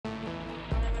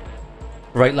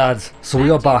Right lads, so we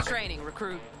are back.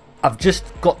 I've just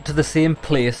got to the same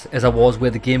place as I was where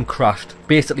the game crashed.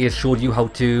 Basically it showed you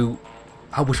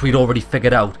which we'd already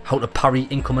figured out, how to parry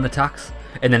incoming attacks.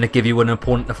 And then it give you an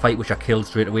opponent to fight, which I killed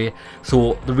straight away.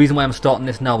 So the reason why I'm starting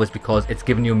this now is because it's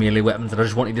giving you melee weapons, and I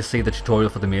just want you to see the tutorial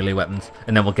for the melee weapons,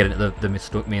 and then we'll get into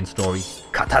the main story.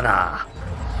 Katana!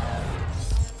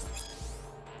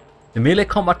 The melee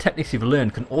combat techniques you've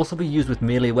learned can also be used with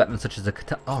melee weapons such as the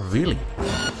katana. Oh really?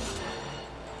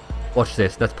 Watch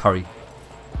this, let's parry.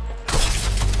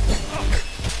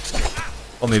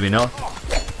 Or maybe not.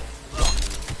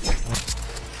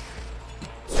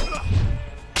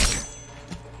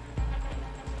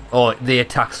 Oh, they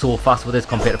attack so fast with this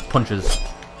compared to punches.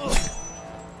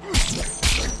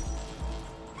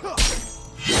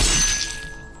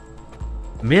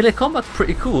 Melee combat's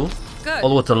pretty cool. Good.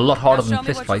 Although it's a lot harder than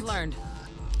fist fights.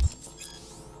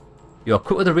 You are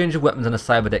equipped with a range of weapons and a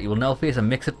cyber deck. You will now face a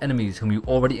mix of enemies whom you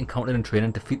already encountered in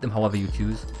training. Defeat them however you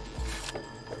choose.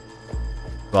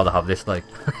 Rather have this like.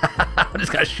 I'm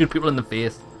just gonna shoot people in the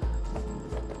face.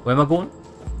 Where am I going?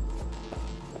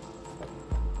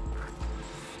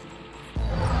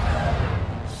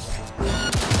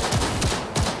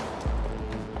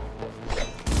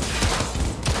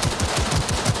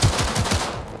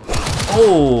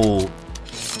 Oh!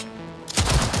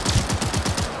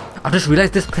 I just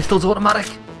realised this pistol's automatic.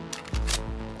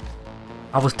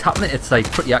 I was tapping it, it's like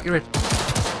pretty accurate.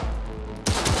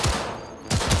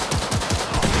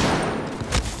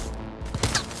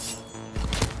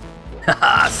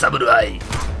 Haha, samurai!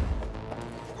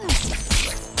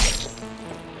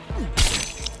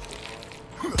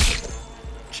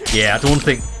 Yeah, I don't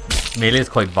think melee is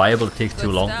quite viable, it takes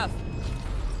too long. Stuff.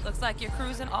 Looks like you're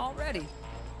cruising already.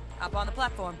 Up on the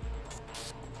platform.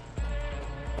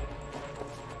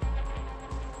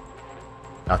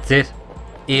 That's it.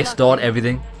 A-starred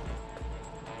everything.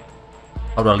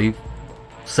 How do I leave?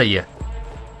 See ya.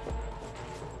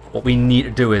 What we need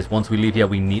to do is, once we leave here,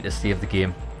 we need to save the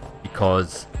game.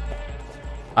 Because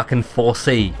I can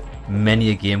foresee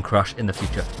many a game crash in the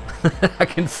future. I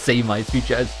can see my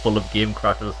future is full of game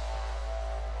crashes.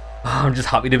 I'm just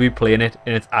happy to be playing it,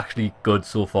 and it's actually good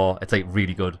so far. It's like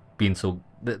really good. Being so...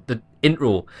 The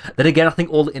intro. Then again, I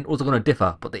think all the intros are going to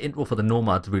differ, but the intro for the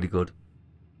Nomad's really good.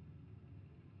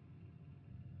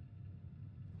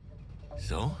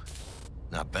 So?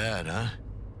 Not bad, huh?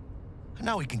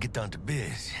 Now we can get down to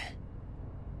biz.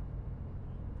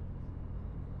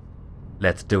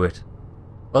 Let's do it.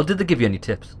 Well, did they give you any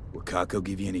tips? Will Kako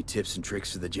give you any tips and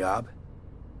tricks for the job?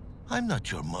 I'm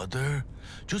not your mother.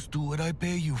 Just do what I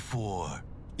pay you for.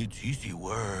 It's easy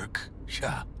work.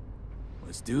 Sha.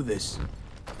 Let's do this.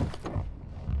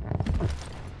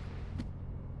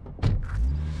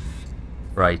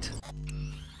 Right.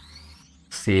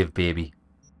 Save, baby.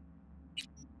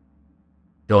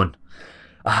 Done.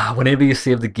 Whenever you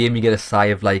save the game, you get a sigh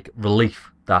of like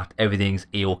relief that everything's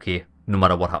a-okay, no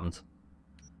matter what happens.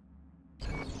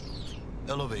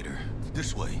 Elevator.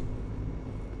 This way.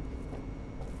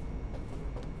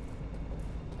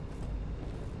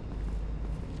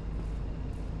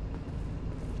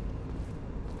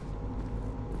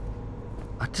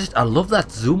 I love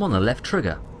that zoom on the left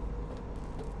trigger.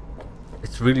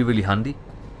 It's really, really handy.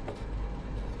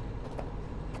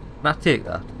 Can I take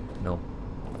that? No.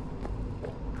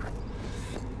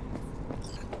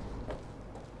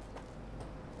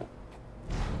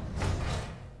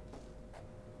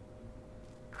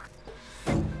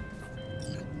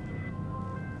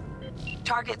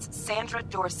 Target's Sandra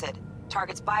Dorset.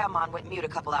 Target's biomon went mute a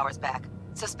couple hours back.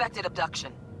 Suspected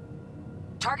abduction.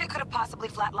 Target could have possibly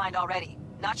flatlined already.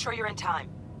 Not sure you're in time.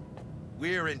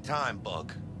 We're in time,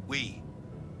 Bug. We.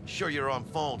 Sure you're on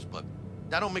phones, but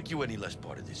that don't make you any less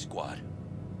part of this squad.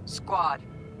 Squad.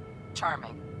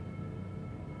 Charming.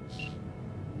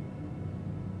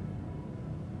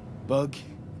 Bug,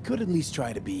 could at least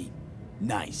try to be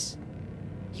nice.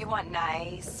 You want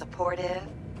nice, supportive?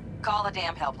 Call a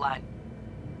damn helpline.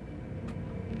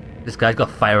 This guy's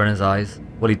got fire in his eyes.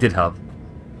 Well, he did have.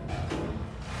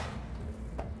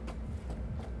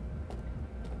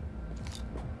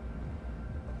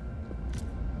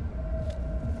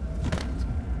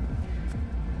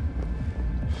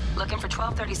 Looking for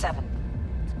 1237.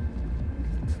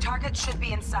 Target should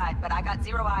be inside, but I got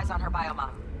zero eyes on her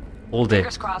biomon. All day.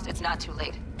 Fingers crossed it's not too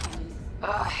late. Ugh,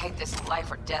 I hate this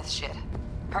life or death shit.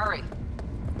 Hurry.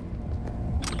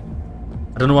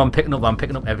 I don't know what I'm picking up, but I'm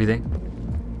picking up everything.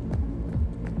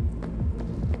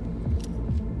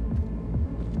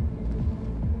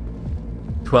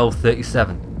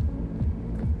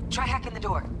 $12.37. Try hacking the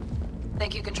door.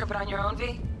 Think you can trip it on your own,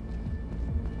 V?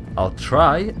 I'll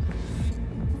try.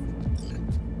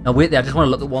 Now wait there, I just want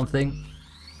to look at one thing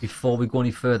before we go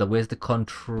any further. Where's the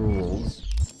controls?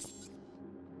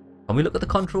 Can we look at the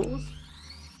controls?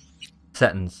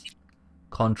 Settings.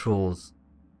 Controls.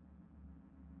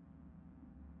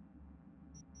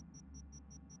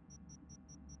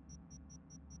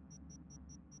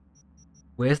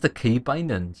 Where's the key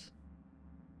bindings?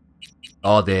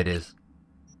 Oh, there it is.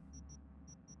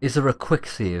 Is there a quick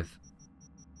save?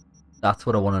 That's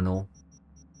what I want to know.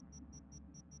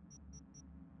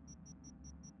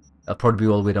 I'll probably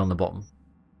be all the way down the bottom.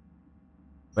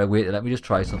 Right, wait, let me just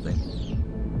try something.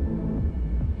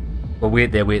 Well,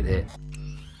 wait there, wait there.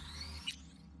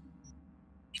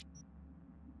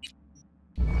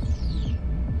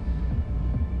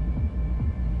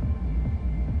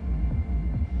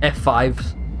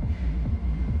 F5s.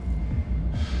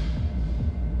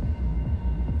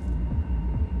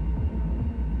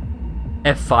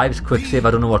 F5's quick save.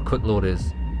 I don't know what quick load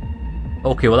is.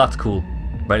 Okay, well that's cool.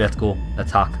 Right, let's go.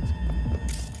 Attack.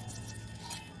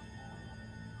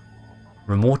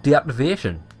 Remote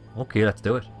deactivation. Okay, let's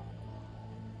do it.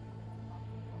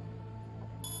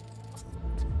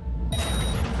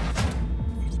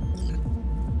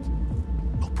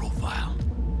 No profile.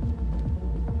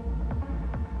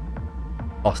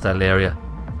 Hostile area.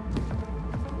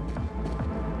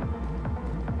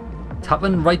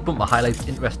 Tapping right bumper highlights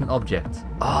interesting objects.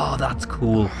 Oh, that's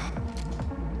cool.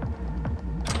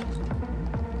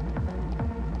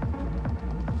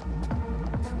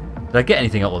 Did I get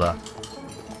anything out of that?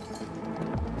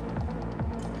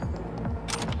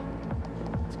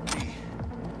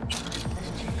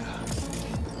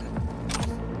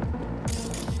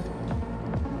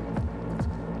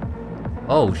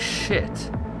 Oh shit.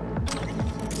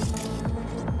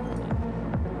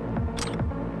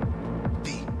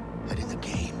 Head in the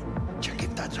game. Check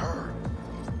if that's her.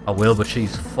 I will, but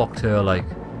she's fucked her like.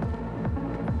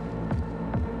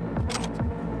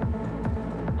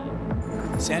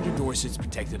 Sandra Dorset's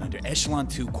protected under Echelon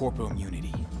 2 Corpo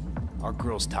Immunity. Our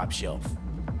girl's top shelf.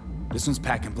 This one's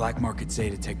packing black market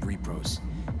Zetatech repros.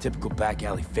 Typical back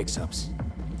alley fix-ups.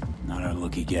 Not our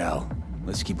lucky gal.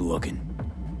 Let's keep looking.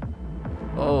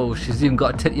 Oh, she's even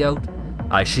got a titty out.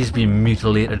 Aye, she's been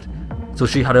mutilated. So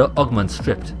she had her augment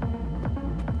stripped.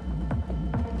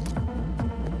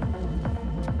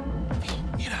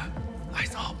 Mira,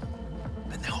 eyes up.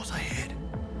 Pendejos ahead.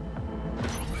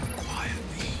 Quiet,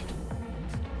 V.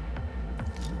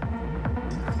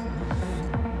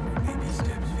 Baby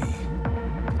steps, V.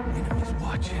 Enemies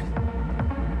watching.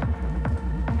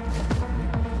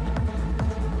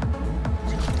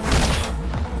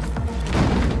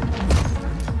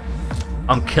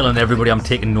 I'm killing everybody, I'm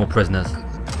taking no prisoners.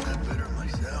 That better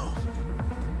myself.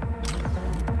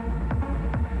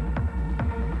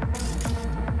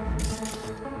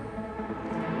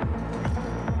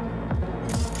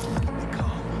 They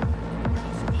come.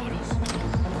 They'll spot us.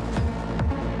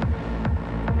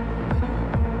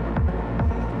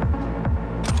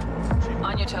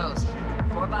 On your toes.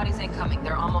 More bodies incoming.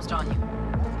 They're almost on you.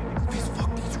 Please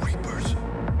fuck these reapers.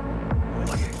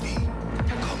 Quiet, V.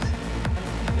 They're coming.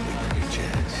 Wait for your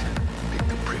chance. Pick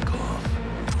the prick off.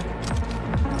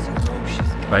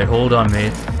 Right, hold on,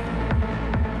 mate.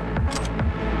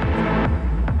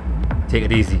 Take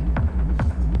it easy.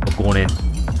 We're going in.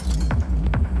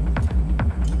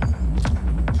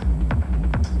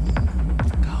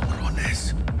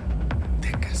 Cabrones.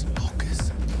 Thick as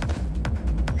focus.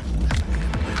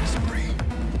 Let us free.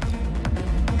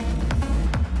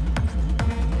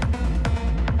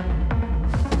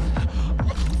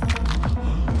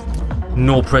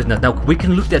 No prisoners. Now, we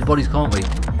can loot dead bodies, can't we?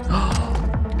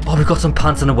 Oh, we've got some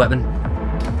pants and a weapon.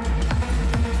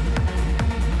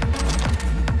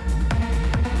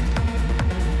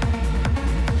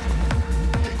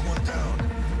 Take one down.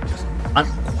 Just And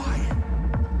quiet.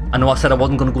 I know I said I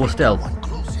wasn't going to go stealth, One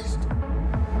closest.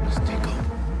 Just take 'em.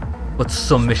 but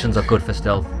some missions are good for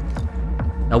stealth.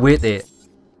 Now, wait there.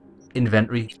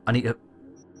 Inventory. I need to...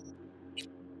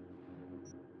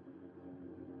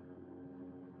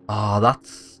 Oh,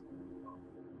 that's...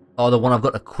 Oh, the one I've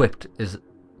got equipped is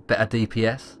better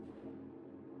DPS.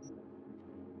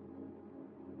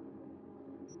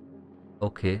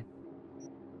 Okay.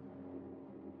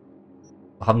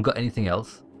 I haven't got anything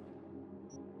else.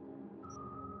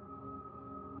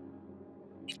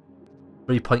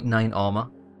 3.9 armor.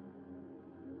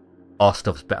 Our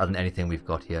stuff's better than anything we've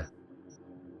got here.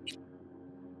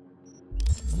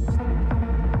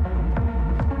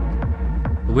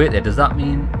 Wait there, does that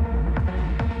mean...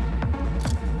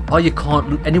 Oh, you can't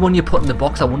loot anyone you put in the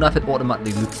box. I wonder if it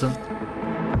automatically loots them.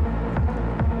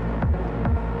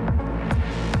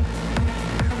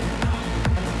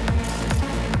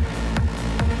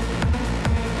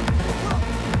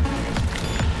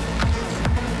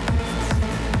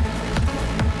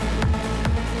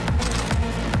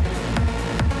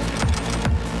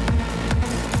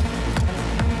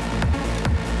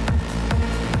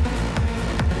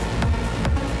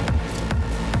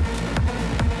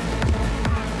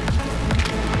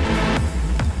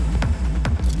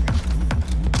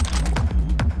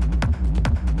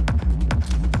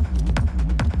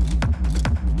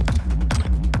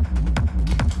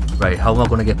 Right, how am I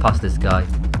going to get past this guy?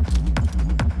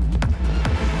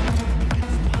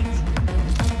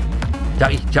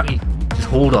 Jackie, just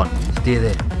hold on. Stay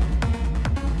there.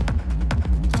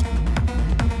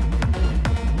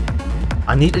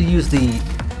 I need to use the...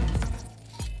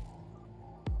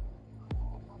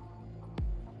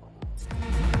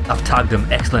 I've tagged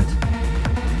him. Excellent.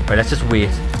 Right, let's just wait.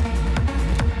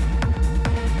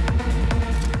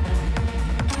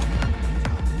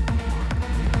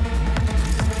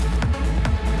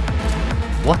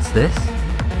 What's this?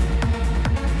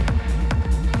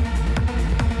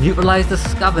 Neutralize the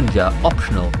scavenger.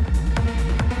 Optional.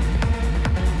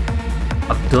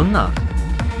 I've done that.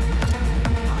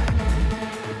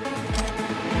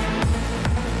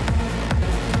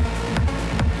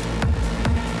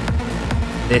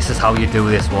 This is how you do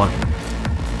this one.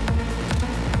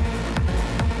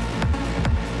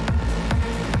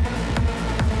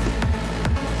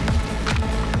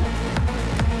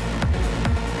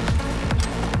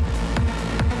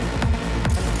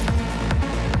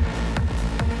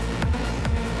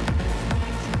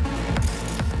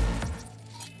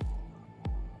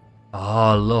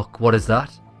 Oh, look, what is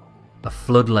that? A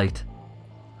floodlight.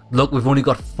 Look, we've only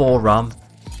got 4 RAM.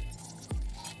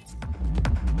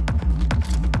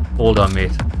 Hold on,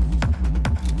 mate.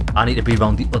 I need to be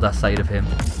around the other side of him.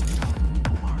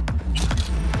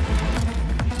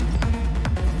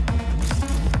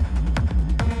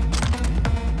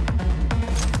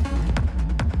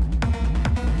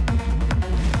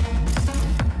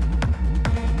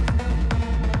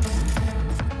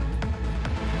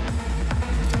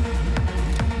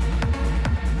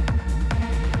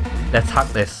 Let's hack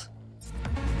this.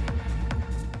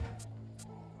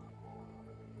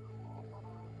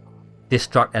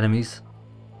 Distract enemies.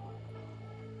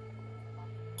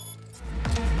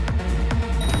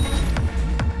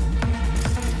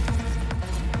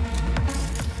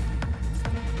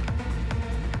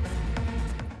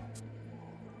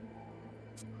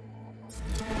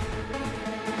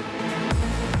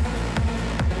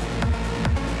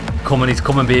 Coming, he's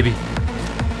coming, baby.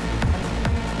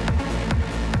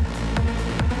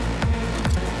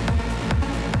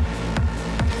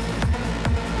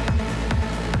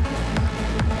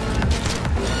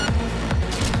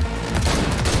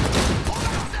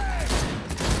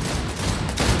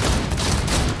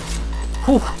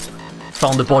 Whew.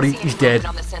 Found the body, he's dead.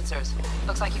 On the sensors.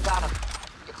 Looks like you got him.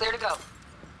 You're clear to go.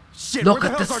 Shit, Look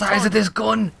at the size of this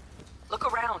gun.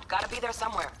 Look around. Gotta be there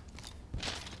somewhere.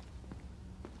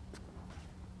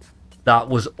 That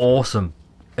was awesome.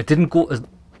 It didn't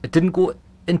go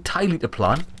entirely to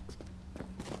plan,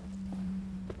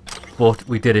 but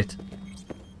we did it.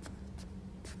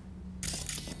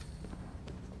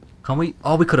 Can we?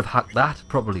 Oh, we could have hacked that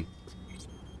probably.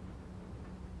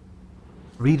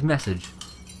 Read message.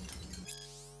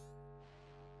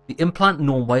 The implant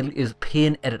known widely as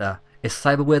Pain Editor is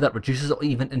cyberware that reduces or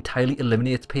even entirely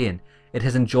eliminates pain. It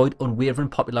has enjoyed unwavering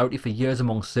popularity for years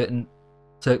among certain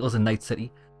circles in Night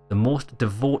City, the most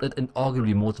devoted and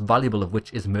arguably most valuable of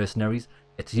which is mercenaries.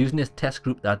 It's used in this test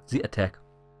group that Zetatech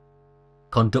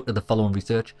conducted the following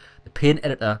research. The Pain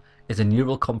Editor is a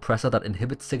neural compressor that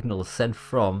inhibits signals sent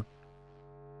from...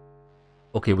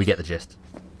 Okay, we get the gist.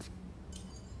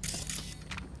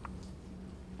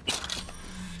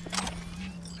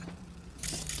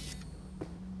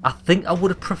 I think I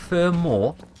would have preferred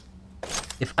more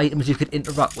if items you could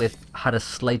interact with had a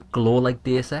slight glow like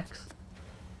Deus Ex,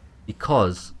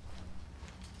 because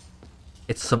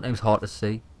it's sometimes hard to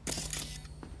see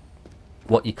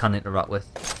what you can interact with.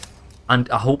 And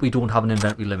I hope we don't have an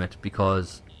inventory limit,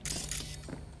 because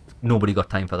nobody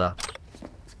got time for that.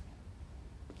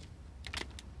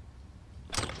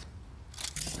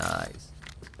 Nice.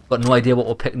 Got no idea what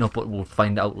we're picking up, but we'll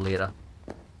find out later.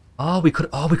 Oh, we could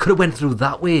have went through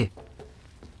that way.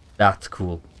 That's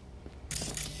cool.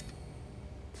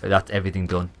 So that's everything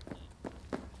done.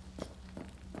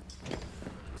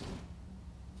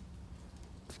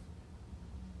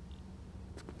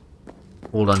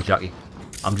 Hold on, Jackie.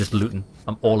 I'm just looting.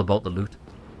 I'm all about the loot.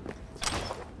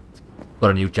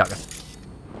 Got a new jacket.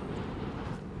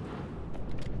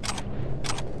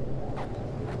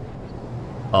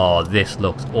 Oh, this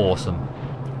looks awesome.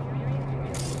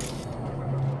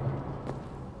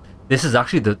 This is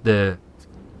actually the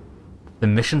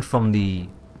mission from the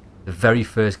very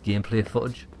first gameplay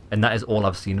footage, and that is all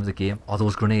I've seen of the game. Are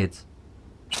those grenades?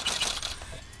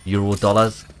 Euro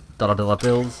dollars, dollar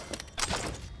bills.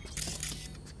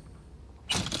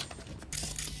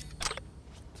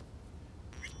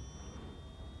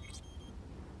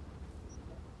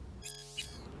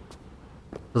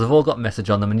 So they've all got message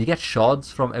on them, and you get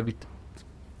shards from every...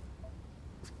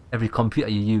 Every computer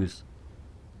you use.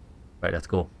 Right, let's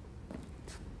go.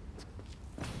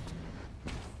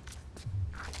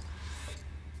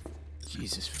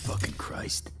 Jesus fucking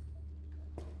Christ.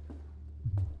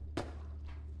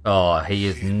 Oh, he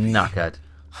is knackered.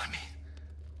 I mean,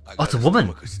 I Oh, it's a got woman.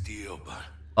 stomach of steel, but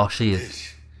Oh, she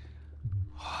is.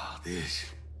 this,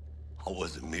 I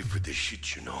wasn't made for this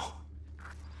shit, you know.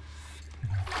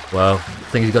 Well,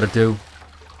 thing he's got to do.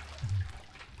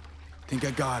 Think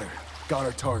I got her. Got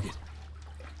our target.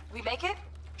 We make it?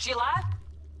 She alive?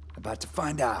 About to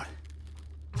find out.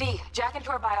 V, jack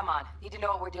into her biomon. Need to know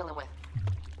what we're dealing with.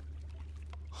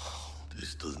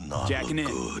 This does not Jacking look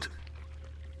in. good.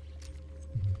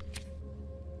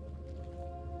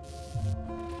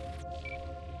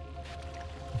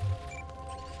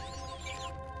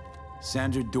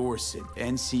 Sandra Dorset,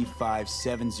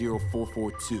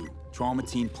 NC570442.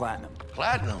 Traumatine Platinum.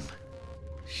 Platinum?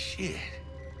 Shit.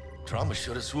 Trauma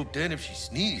should have swooped in if she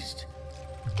sneezed.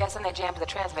 Guessing they jammed the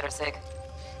transmitter, Sig.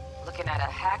 Looking at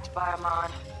a hacked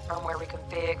biomon, firmware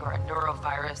reconfig, or a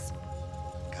neurovirus.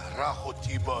 Carajo,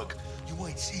 T-Bug. You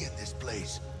ain't seeing this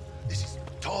place. This is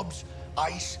tubs,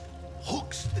 ice,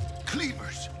 hooks, and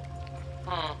cleavers.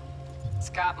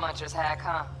 Scott Muncher's hack,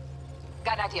 huh?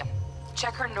 Got an idea.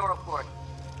 Check her neural cord.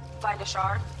 Find a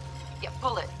shard? Yeah,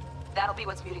 pull it. That'll be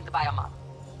what's muting the biomon.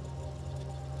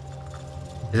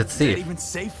 Is it Is safe? it even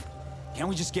safe? Can't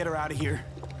we just get her out of here?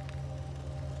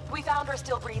 We found her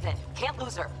still breathing. Can't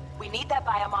lose her. We need that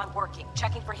biomon working,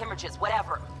 checking for hemorrhages,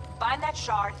 whatever. Find that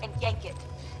shard and yank it.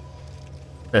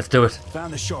 Let's do it.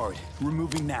 Found the shard. We're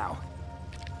moving now.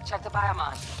 Check the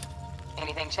biomon.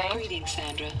 Anything change? Greetings,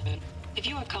 Sandra. If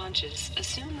you are conscious,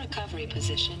 assume recovery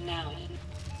position now.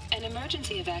 An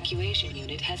emergency evacuation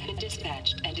unit has been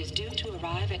dispatched and is due to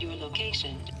arrive at your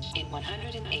location in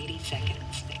 180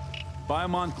 seconds.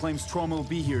 Biomon claims trauma will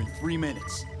be here in 3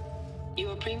 minutes.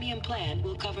 Your premium plan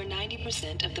will cover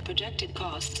 90% of the projected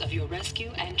costs of your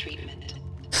rescue and treatment.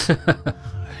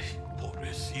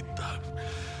 Pobrecita.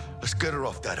 Let's get her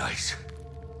off that ice.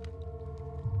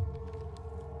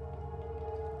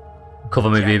 Cover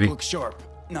me, Jack, baby. look sharp.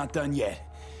 Not done yet.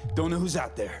 Don't know who's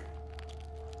out there.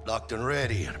 Locked and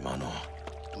ready, hermano.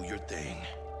 Do your thing.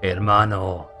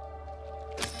 Hermano.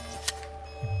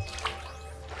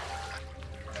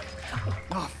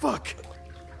 Oh, fuck.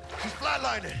 She's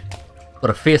flatlining. Got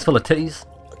a face full of titties.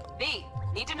 V,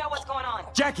 need to know what's going on.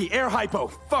 Jackie, air hypo.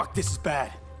 Fuck, this is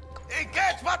bad. Hey,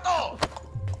 catch, vato!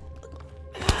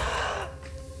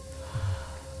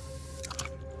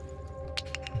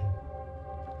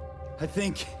 I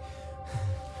think...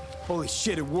 Holy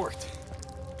shit, it worked.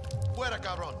 Fuera,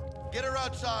 cabrón. Get her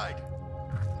outside.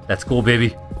 Let's go,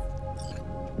 baby.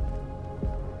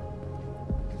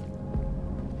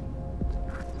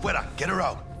 Fuera, get her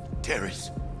out.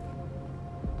 Terrace.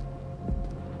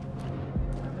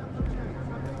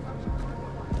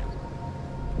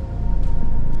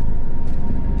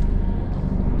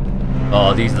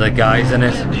 Oh, these are the guys in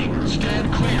it. Landing.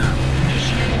 Stand clear.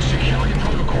 Initiating security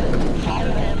protocol.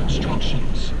 Follow all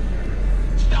instructions.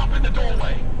 Stop in the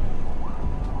doorway.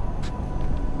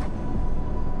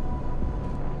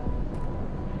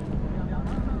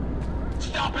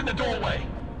 Stop in the doorway.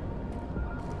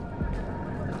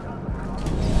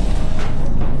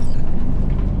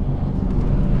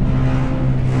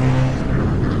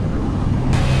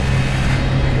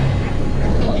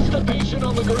 Place the patient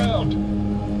on the ground.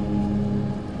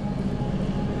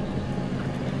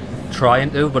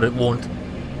 Trying to, but it won't.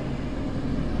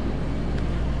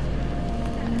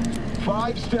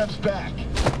 5 steps back.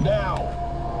 Now.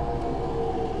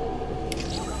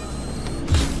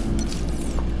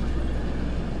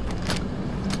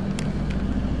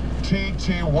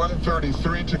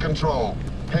 TT-133 to control.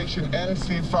 Patient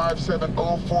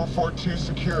NC570442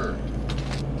 secured.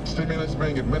 Stimulants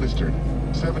being administered.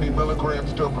 70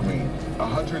 milligrams dopamine,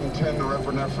 110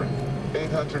 norepinephrine,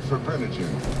 800 fibrinogen.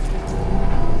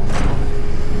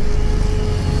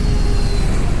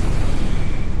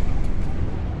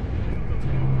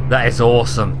 That is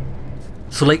awesome.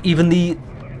 So like even the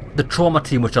trauma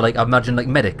team, which are like I imagine like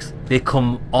medics, they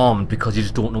come armed because you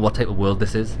just don't know what type of world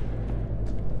this is.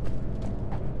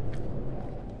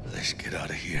 Let's get out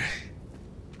of here.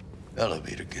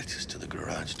 Elevator gets us to the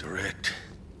garage direct.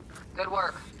 Good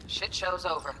work. Shit show's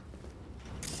over.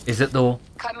 Is it though?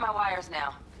 Cutting my wires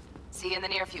now. See you in the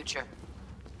near future.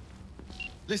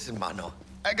 Listen, mano.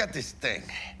 I got this thing.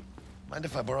 Mind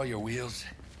if I borrow your wheels?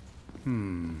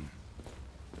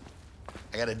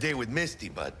 I got a date with Misty,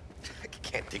 but I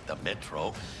can't take the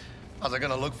metro. How's it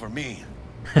gonna look for me?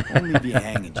 Won't leave you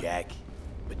hanging, Jack.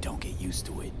 But don't get used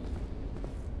to it.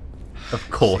 Of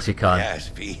course you can. Yes,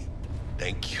 V.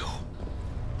 Thank you.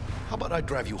 How about I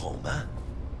drive you home, huh?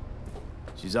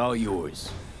 She's all yours.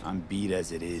 I'm beat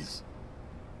as it is.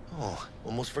 Oh,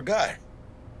 almost forgot.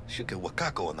 Should get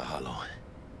Wakako on the holo.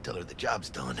 Tell her the job's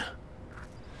done.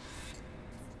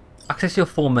 Access your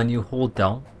phone menu, hold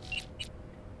down.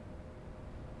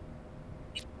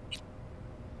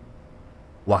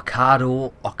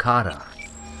 Wakado Okada.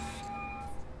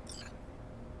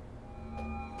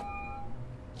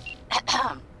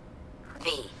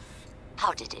 V,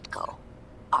 how did it go?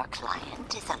 Our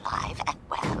client is alive and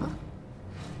well?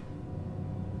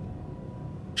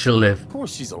 She'll live. Of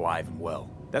course she's alive and well.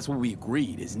 That's what we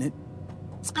agreed, isn't it?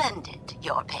 Splendid.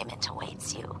 Your payment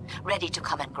awaits you. Ready to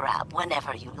come and grab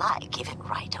whenever you like, even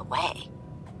right away.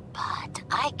 But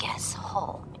I guess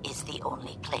home is the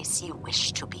only place you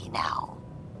wish to be now.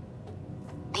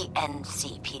 The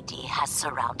NCPD has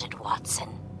surrounded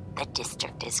Watson. The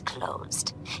district is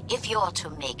closed. If you're to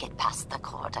make it past the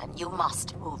cordon, you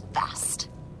must move fast.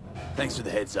 Thanks for the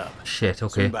heads up. Shit,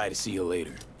 okay. Swing by to see you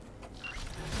later.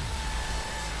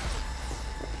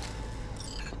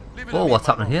 Oh, what's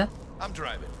happening here? I'm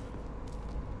driving.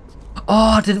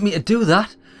 Oh, I didn't mean to do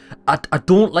that. I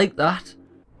don't like that.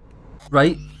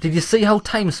 Right? Did you see how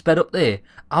time sped up there?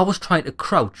 I was trying to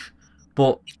crouch,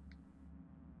 but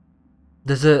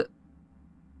there's a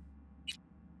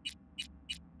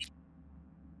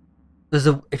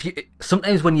if you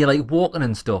sometimes when you're like walking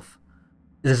and stuff,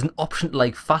 there's an option to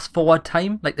like fast forward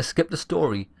time, like to skip the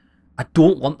story. I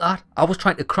don't want that. I was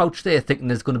trying to crouch there thinking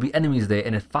there's going to be enemies there,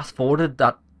 and it fast forwarded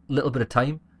that little bit of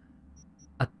time.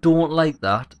 I don't like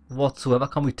that whatsoever.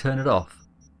 Can we turn it off?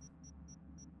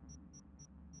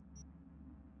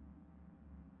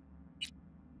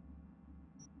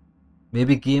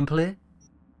 Maybe gameplay?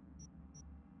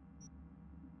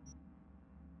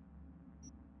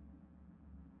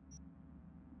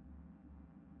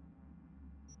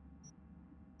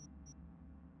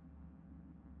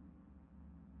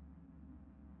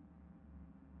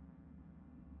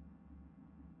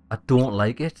 I don't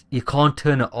like it. You can't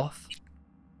turn it off.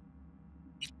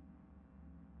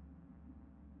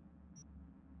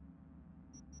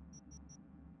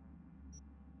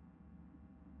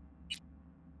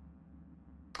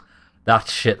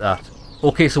 That's shit, that.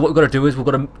 Okay, so what we've got to do is we've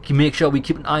got to make sure we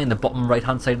keep an eye on the bottom right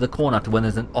hand side of the corner to when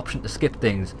there's an option to skip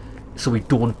things, so we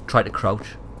don't try to crouch.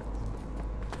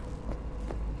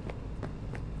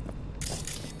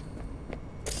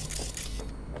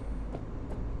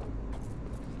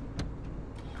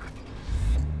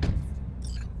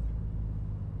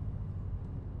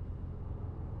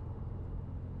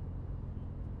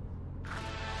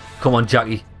 Come on,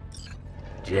 Jackie.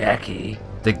 Jackie.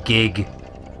 The gig.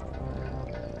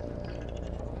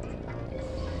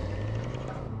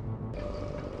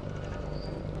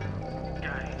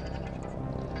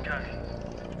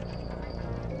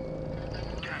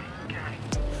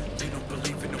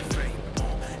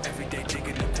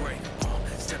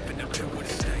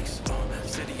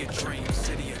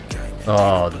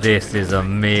 Oh, this is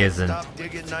amazing. Stop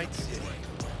digging Night City.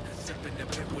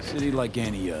 City like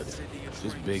any other,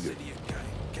 just bigger.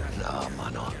 Nah,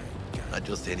 mano. Not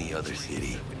just any other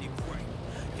city.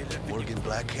 Morgan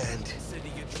Blackhand,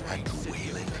 Andrew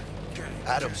Wayland,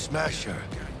 Adam Smasher.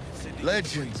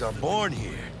 Legends are born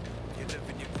here.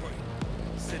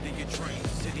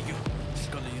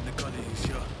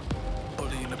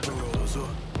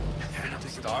 I'm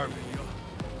starving.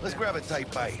 Let's grab a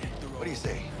tight bite. What do you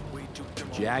say?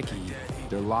 Jackie,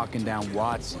 they're locking down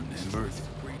Watson, remember?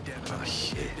 Oh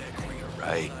shit, you're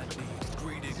right.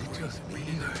 Is it just me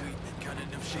or...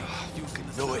 Oh, you can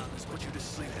know it.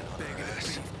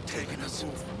 Taking us.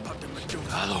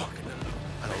 Hello.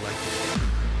 I don't like this.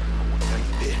 One night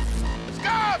bit.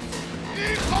 Scabs!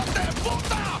 Hijo de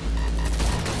puta!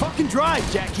 Fucking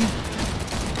drive, Jackie!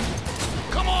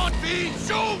 Come on, Bean,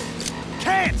 shoot!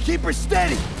 Can't! Keep her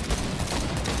steady!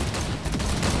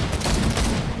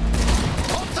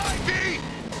 Hold tight, Bean!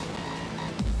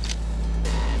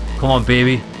 Come on,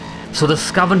 baby. So the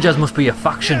scavengers must be a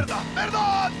faction. Mierda,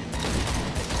 perdón!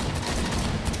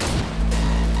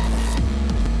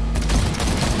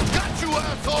 Got you,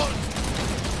 assholes!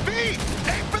 Bean,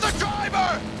 aim for the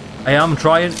driver! I am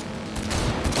trying.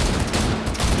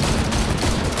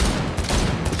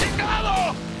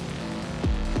 Chingado!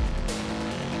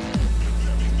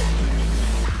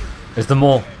 Is there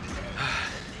more?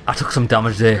 I took some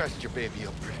damage there. Scratched your baby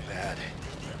up pretty bad.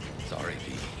 Sorry,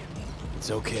 V.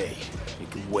 It's okay. It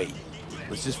can wait.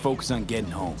 Let's just focus on getting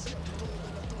home.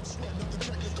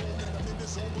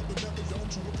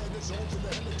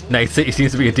 Night City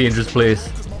seems to be a dangerous place.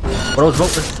 What I was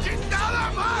about to...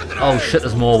 Oh shit,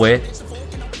 there's more way.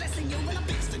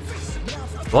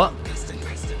 What?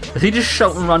 Is he just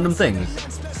shouting random things?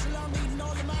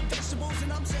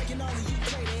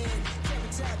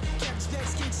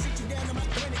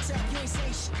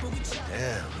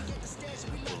 Damn.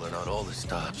 Pulling out all the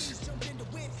stops.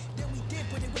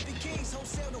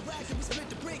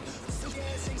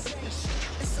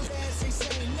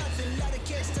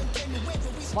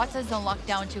 What does the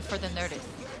lockdown to further notice?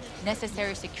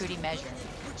 Necessary security measure.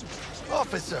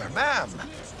 Officer, ma'am.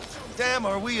 Damn,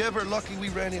 are we ever lucky we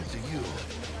ran into you.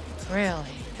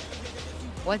 Really?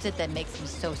 What's it that makes me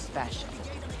so special?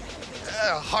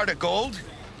 Heart of gold?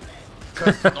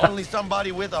 Because only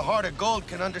somebody with a heart of gold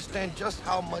can understand just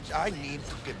how much I need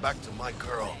to get back to my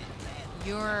girl.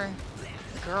 Your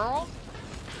girl?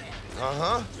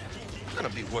 Uh-huh. I'm gonna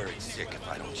be worried sick if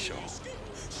I don't show.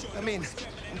 I mean,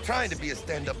 I'm trying to be a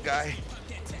stand-up guy.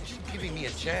 She's giving me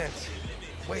a chance.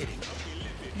 Waiting.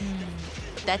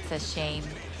 That's a shame.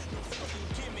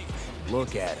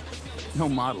 Look at him. No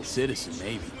model citizen,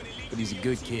 maybe, but he's a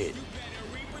good kid.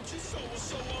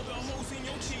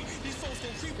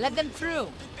 Let them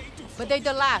through. But they're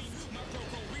the last.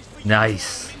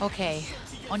 Nice. Okay,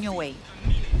 on your way.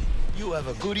 You have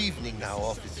a good evening now,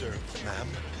 officer, ma'am.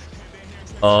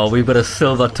 Oh, we've got a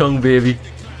silver tongue, baby.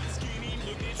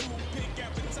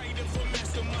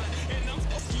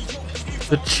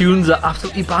 The tunes are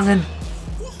absolutely banging.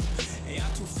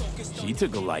 She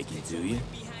took a liking to you.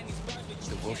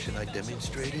 Devotion I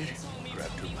demonstrated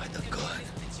grabbed her by the gut.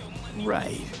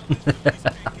 Right.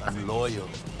 I'm loyal,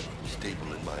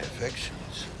 stable in my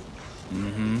affections.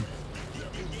 Mm-hmm.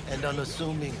 And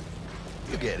unassuming.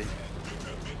 You get it.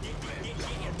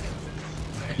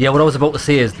 Yeah, what I was about to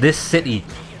say is this city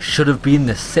should have been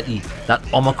the city that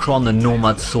Omicron the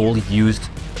Nomad Soul used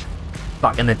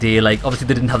back in the day. Like, obviously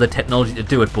they didn't have the technology to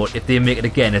do it, but if they make it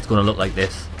again, it's going to look like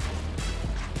this.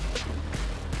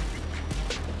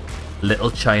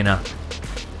 Little China.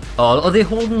 Oh, are they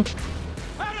holding?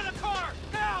 Out of the car!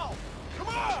 Now! Come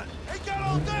on! Ain't got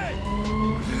all day!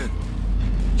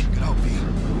 Check it out, B.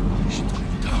 She's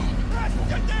going down.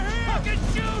 Get their hands! Fucking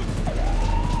shoot!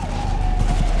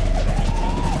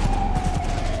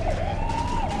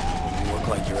 You look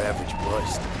like your average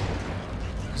bust.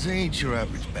 They ain't your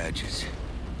average badges.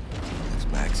 That's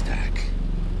Max TAC.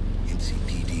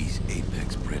 MCPD's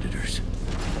apex predators.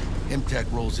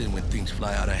 MTAC rolls in when things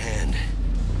fly out of hand.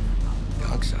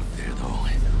 Gonks out there, though.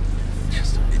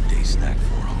 Just a midday snack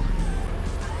for them.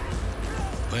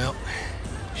 Well,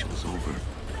 show's over.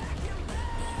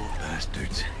 Poor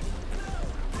bastards.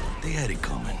 They had it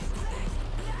coming.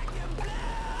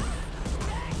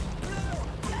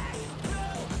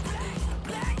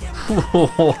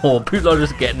 People are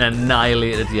just getting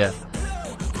annihilated here.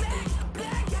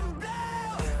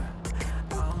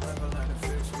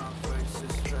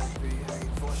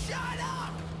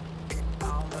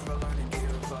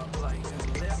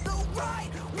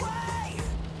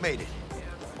 Made it.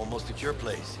 Almost at your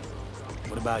place.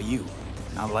 What about you?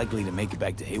 Not likely to make it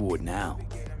back to Haywood now.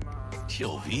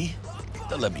 Chill, V.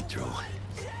 They'll let me through.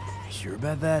 Sure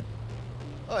about that?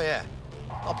 Oh, yeah.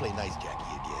 I'll play nice Jackie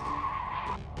again.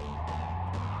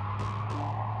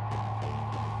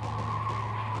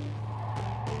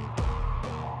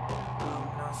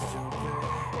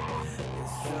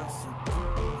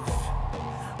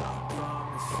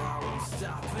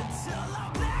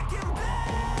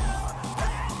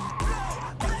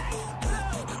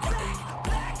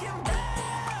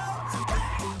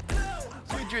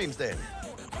 Sweet dreams, then.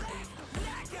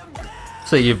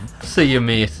 See you,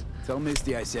 mate. Tell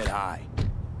Misty I said hi.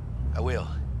 I will.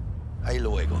 Ahí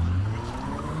luego.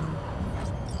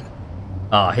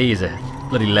 Ah, he's a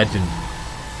bloody legend.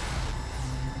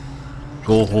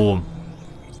 Go home.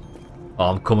 Oh,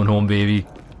 I'm coming home, baby.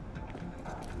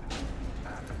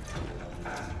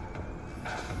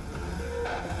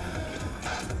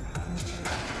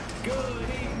 Good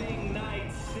evening,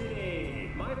 Night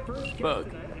City. My first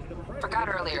Bug. Forgot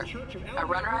earlier. A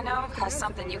runner I know has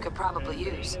something you could probably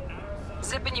use.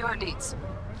 Zipping your deets.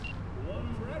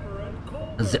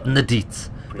 Zipping the deets.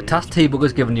 The task T-Bug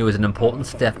has given you is an important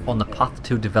step on the path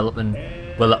to developing,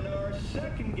 well,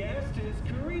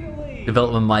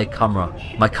 developing my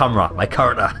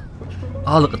character.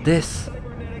 Oh, look at this.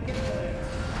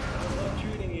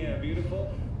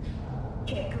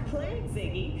 Can't complain,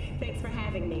 Ziggy. Thanks for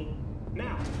having me.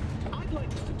 Now, I'd like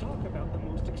us to talk about the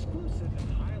most exclusive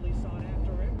and highly sought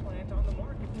after implant on the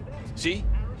market today. See?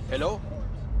 Hello?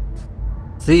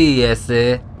 See, yes,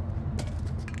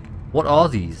 what are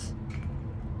these?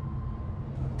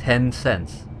 10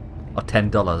 cents or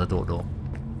 $10? I don't know.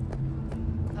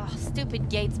 Oh, stupid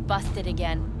gate's busted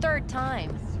again. Third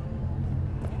time.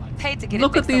 Paid to get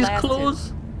Look it at fixed the these last two.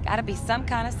 clothes. Gotta be some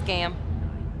kind of scam.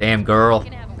 Damn girl.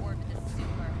 Gonna have a word with this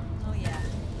super. Oh yeah.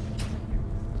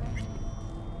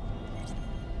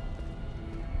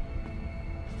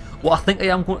 What I think I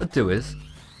am going to do is,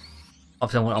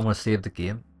 obviously I'm going to save the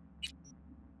game,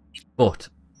 but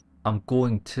I'm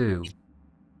going to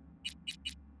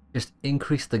just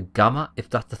increase the gamma,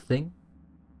 if that's the thing.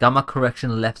 Gamma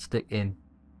correction left stick in.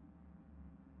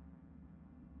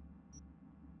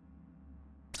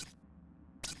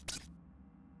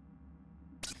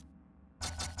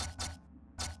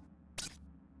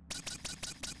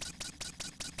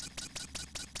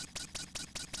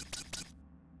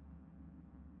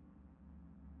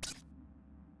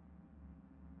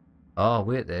 Oh,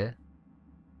 wait there.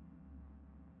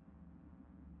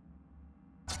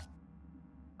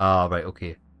 Ah, right,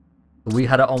 okay. So we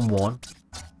had it on 1.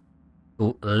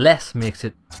 So less makes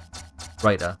it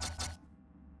brighter.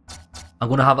 I'm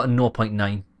going to have it at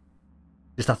 0.9.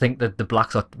 Just I think that the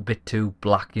blacks are a bit too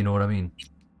black, you know what I mean?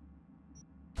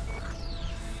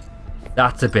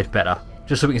 That's a bit better.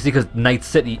 Just so we can see, because Night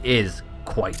City is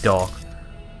quite dark.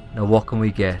 Now what can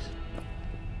we get?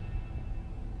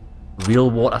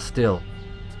 Real water still.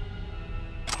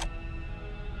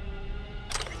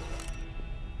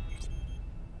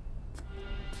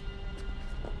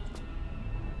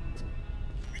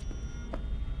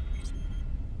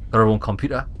 Got our own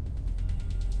computer.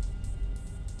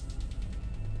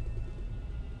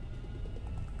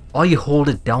 Oh, you hold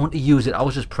it down to use it. I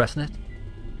was just pressing it.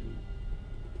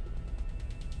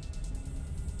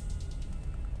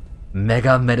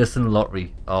 Mega Medicine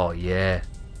Lottery. Oh yeah.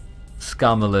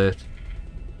 Scam alert.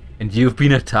 And you've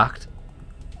been attacked.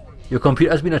 Your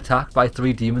computer has been attacked by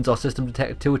 3 demons. Our system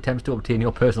detected 2 attempts to obtain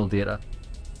your personal data.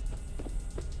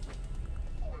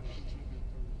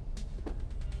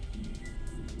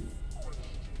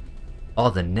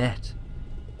 Oh, the net.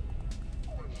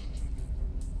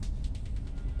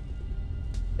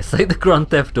 It's like the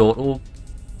Grand Theft Auto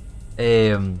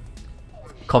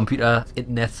computer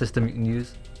internet system you can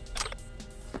use.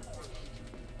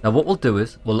 Now what we'll do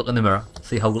is, we'll look in the mirror,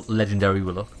 see how legendary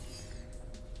we look.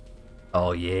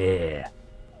 Oh yeah.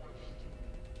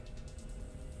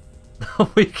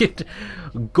 We could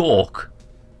gawk.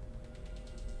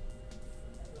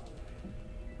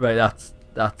 Right, that's,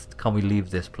 can we leave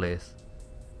this place?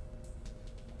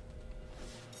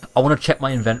 I want to check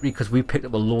my inventory because we picked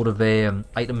up a load of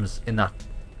items in that.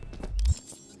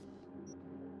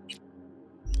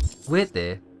 Wait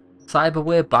there.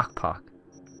 Cyberware backpack.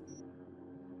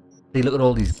 See, look at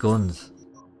all these guns.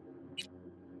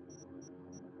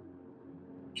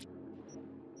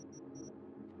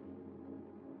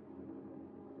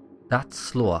 That's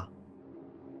slower.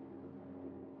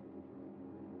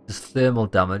 There's thermal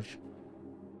damage.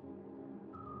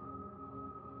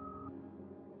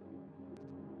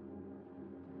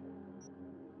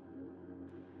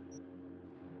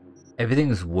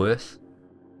 Everything's worse.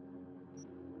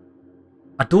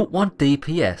 I don't want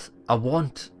DPS. I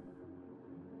want...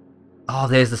 Oh,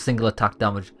 there's the single attack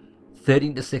damage.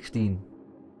 13 to 16.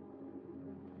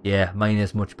 Yeah, mine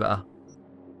is much better.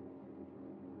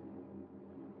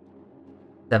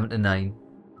 7 to 9.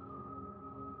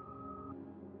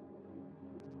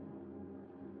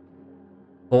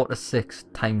 Four to 6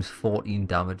 times 14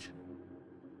 damage.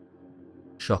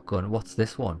 Shotgun. What's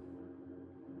this one?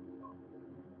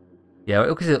 Yeah,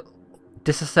 okay, so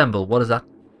disassemble. What does that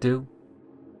do?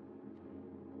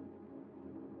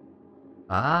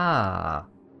 Ah.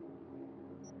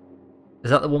 Is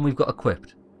that the one we've got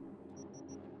equipped?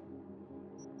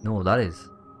 No, that is.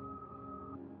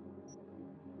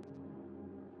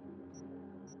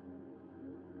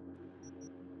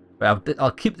 Right,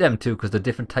 I'll keep them too because they're a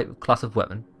different type of class of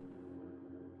weapon.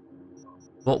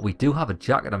 But we do have a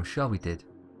jacket, I'm sure we did.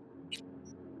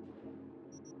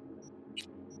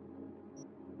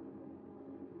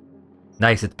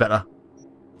 Nice, it's better.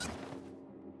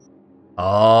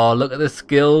 Oh, look at the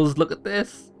skills. Look at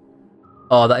this.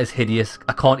 Oh, that is hideous.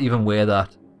 I can't even wear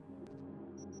that.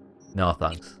 No,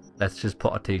 thanks. Let's just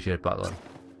put a t-shirt back on.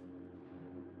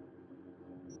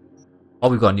 Oh,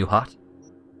 we've got a new hat.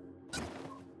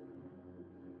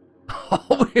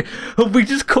 Have we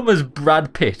just come as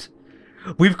Brad Pitt?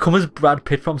 We've come as Brad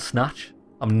Pitt from Snatch.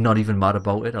 I'm not even mad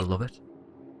about it. I love it.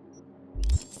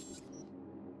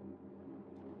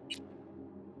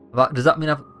 Does that mean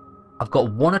I've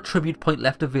got 1 attribute point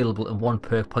left available and 1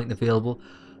 perk point available?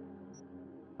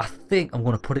 I think I'm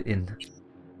going to put it in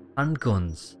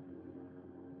handguns.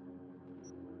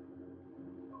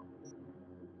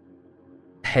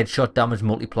 Headshot damage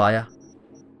multiplier.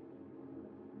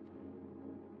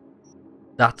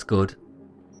 That's good.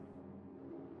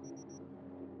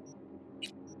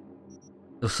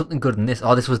 There was something good in this.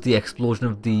 Oh, this was the explosion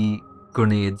of the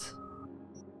grenades.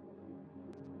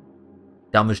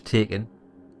 Damage taken.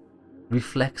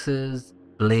 Reflexes.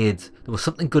 Blades. There was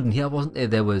something good in here, wasn't there?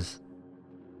 There was...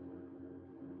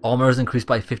 Armor is increased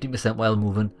by 50% while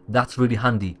moving. That's really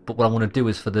handy. But what I want to do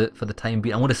is for the time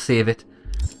being, I want to save it.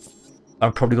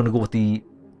 I'm probably going to go with the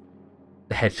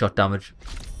headshot damage.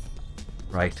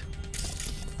 Right.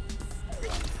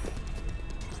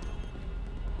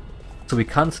 So we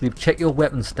can sleep. Check your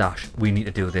weapon stash. We need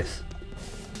to do this.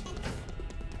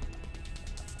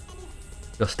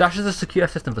 Your stash is a secure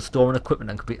system for storing equipment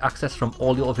and can be accessed from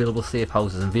all your available safe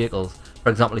houses and vehicles. For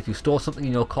example, if you store something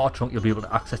in your car trunk, you'll be able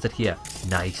to access it here.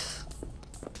 Nice.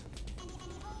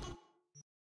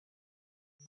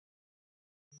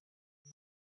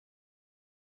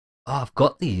 Oh, I've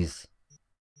got these.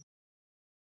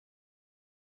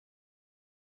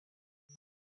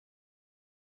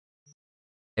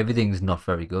 Everything's not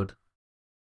very good.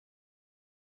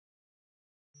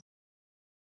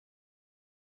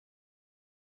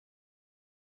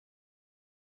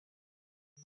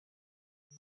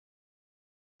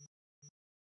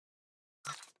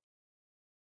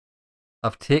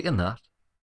 I've taken that.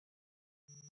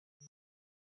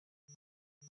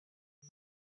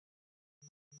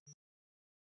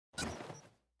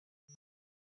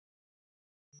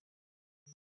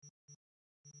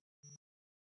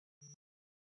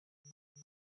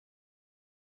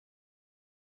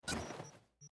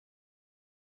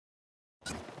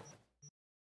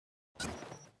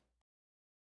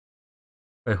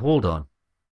 Wait, hold on.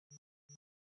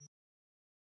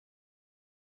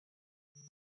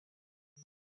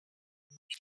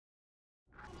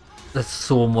 There's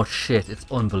so much shit, it's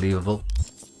unbelievable.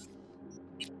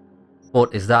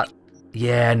 But is that...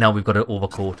 Yeah, now we've got an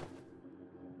overcoat.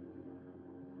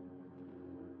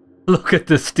 Look at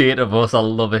the state of us, I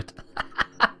love it.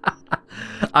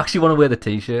 I actually want to wear the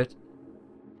t-shirt.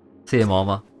 Same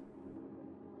armor.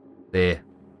 There.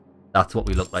 That's what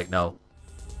we look like now.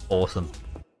 Awesome.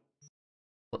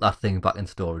 Put that thing back in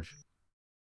storage.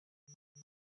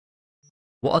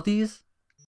 What are these?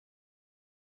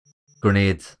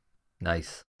 Grenades.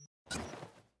 Nice.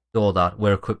 All that.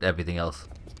 We're equipped everything else.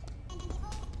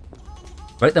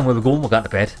 Right then, where we're going, we're going to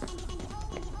bed.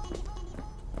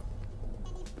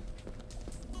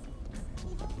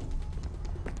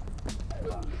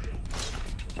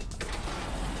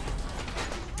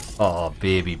 Oh,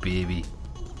 baby, baby.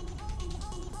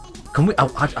 Can we... I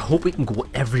hope we can go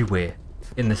everywhere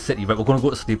in the city. Right, we're going to go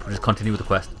to sleep. We'll just continue with the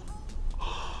quest.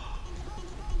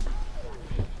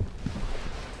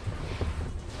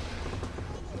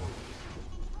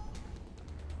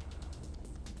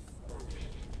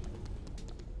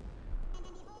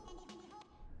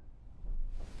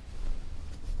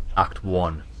 Act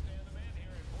 1.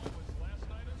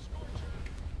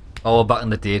 Oh, back in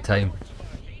the daytime.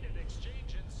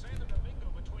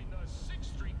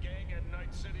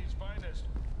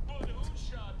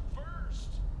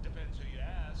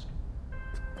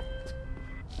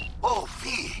 Oh,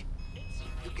 V!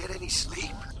 You get any sleep?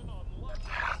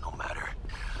 No matter.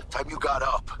 Time you got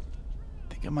up.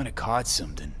 I think I might have caught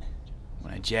something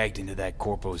when I jagged into that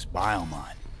Corpo's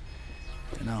biomon.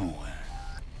 Dunno,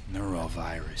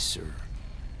 neurovirus or...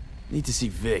 Need to see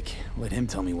Vic. Let him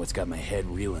tell me what's got my head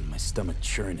reeling, my stomach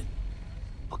churning.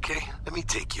 Okay, let me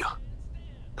take you.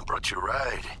 I brought you a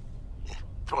ride.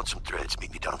 Throw on some threads,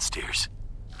 meet me downstairs.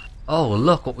 Oh,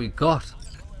 look what we got.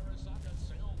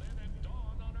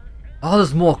 Oh,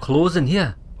 there's more clothes in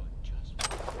here.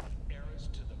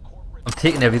 I'm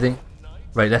taking everything.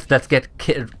 Right, let's get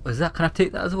kitted. Is that? Can I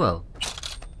take that as well?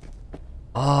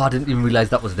 Oh, I didn't even realise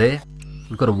that was there.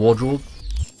 We've got a wardrobe.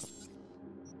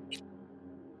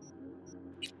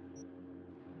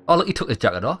 Oh, look, he took his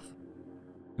jacket off.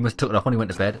 He must have took it off when he went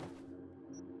to bed.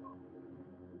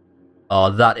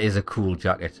 Oh, that is a cool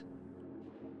jacket.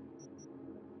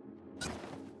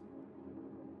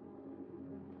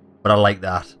 But I like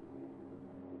that.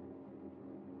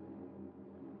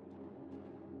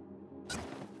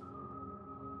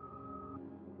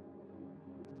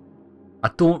 I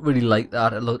don't really like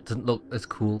that. It doesn't look as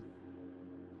cool.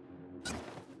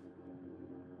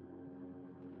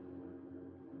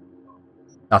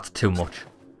 That's too much.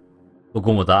 We're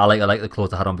going with that. I like the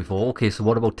clothes I had on before. Okay, so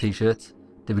what about t-shirts?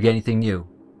 Did we get anything new?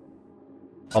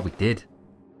 Oh, we did.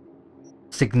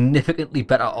 Significantly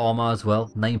better armor as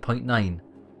well. 9.9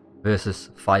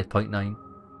 versus 5.9.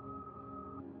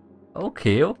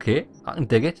 Okay, okay. I can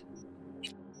dig it.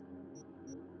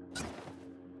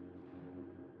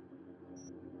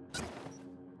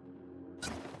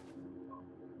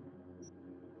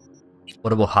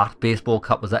 What about hat? Baseball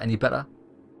cap, was that any better?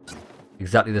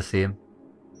 Exactly the same.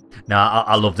 Nah,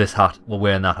 I love this hat. We're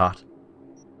wearing that hat.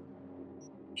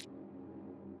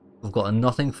 We've got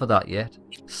nothing for that yet.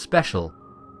 Special.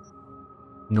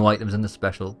 No items in the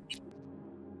special.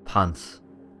 Pants.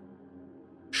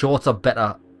 Shorts are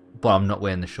better, but I'm not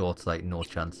wearing the shorts, like, no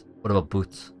chance. What about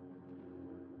boots?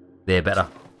 They're better.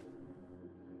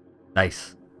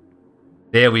 Nice.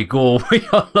 There we go. We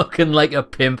are looking like a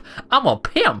pimp. I'm a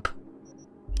pimp!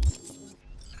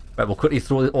 Right, we'll quickly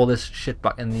throw all this shit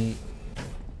back in the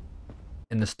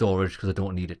storage because I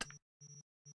don't need it.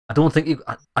 I don't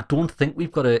think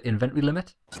we've got an inventory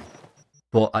limit,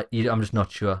 but I'm just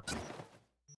not sure.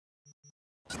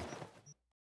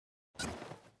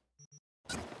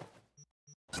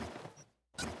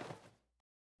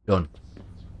 Done.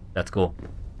 Let's go.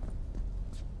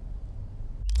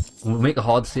 We'll make a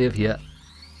hard save here.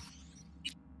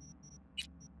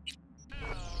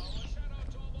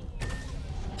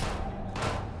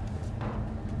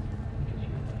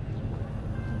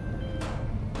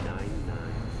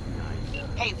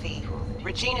 Hey V,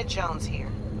 Regina Jones here.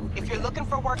 If you're looking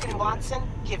for work in Watson,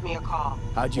 give me a call.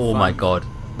 How'd you Oh my god,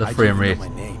 the frame rate. My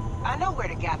name? I know where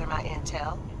to gather my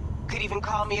intel. Could even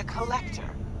call me a collector.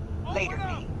 Later,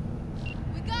 V.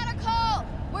 We got a call!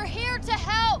 We're here to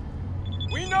help!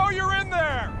 We know you're in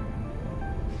there!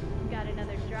 Got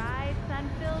another dry,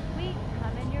 sun-filled week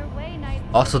coming your way, night.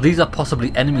 Oh, so these are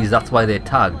possibly enemies, that's why they're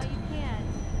tagged.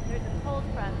 There's a cold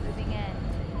front moving in.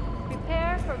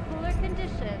 Prepare for cooler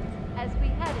conditions as we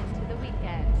head into the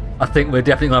weekend. I think we're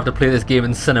definitely going to have to play this game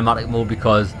in cinematic mode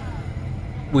because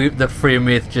the frame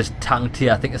rate just tanked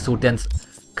here. I think it's so dense.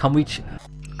 Can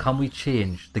we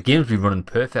change? The game's been running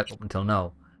perfect up until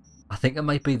now. I think it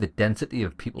might be the density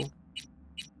of people.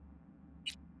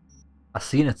 I've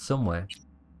seen it somewhere.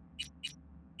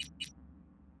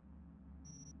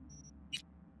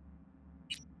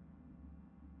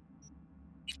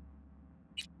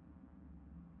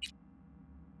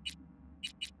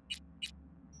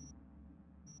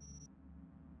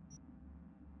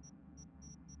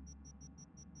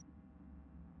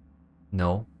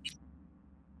 No.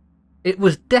 It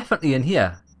was definitely in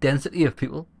here. Density of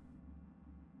people.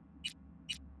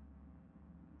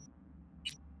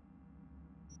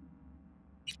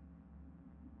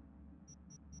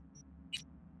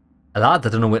 Lads, I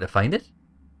don't know where to find it.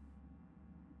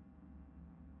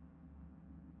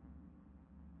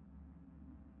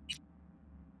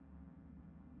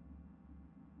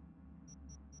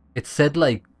 It said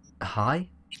like high.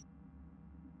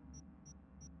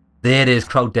 There it is,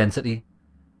 crowd density.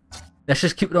 Let's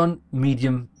just keep it on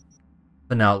medium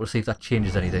for now. We'll see if that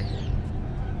changes anything.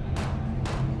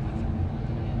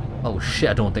 Oh shit,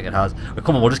 I don't think it has. But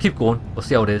come on, we'll just keep going. We'll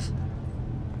see how it is.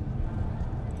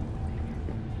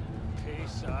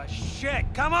 Piece of shit,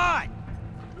 come on!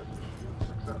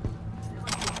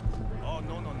 Oh,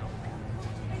 no.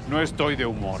 No estoy de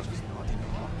humor.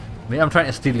 Mate, I'm trying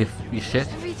to steal your shit.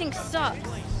 Everything sucks.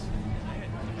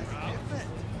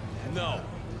 No,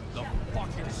 the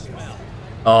fucking smell.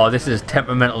 Oh, this is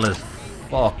temperamental as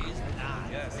fuck.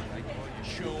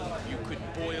 You could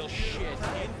boil shit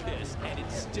in this and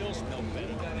it still smells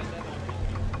better.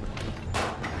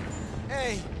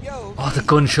 Hey, yo. Oh, the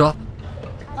gun shop.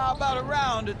 How about a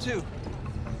round or two?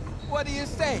 What do you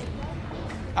say?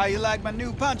 How you like my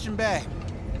new punching bag?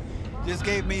 Just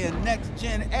gave me a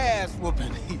next-gen ass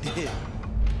whooping, he did.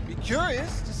 Be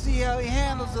curious to see how he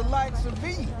handles the likes of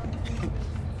V.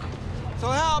 So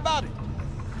how about it?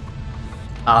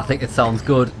 I think it sounds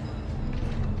good.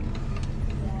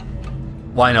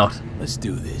 Why not? Let's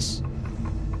do this.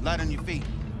 Light on your feet.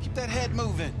 Keep that head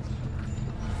moving.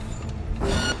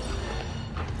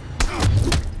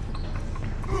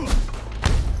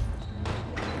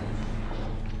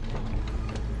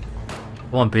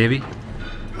 Come on, baby. You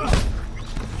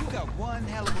got one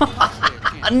hell of a punch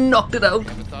there, kid. I knocked it out.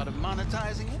 Never thought of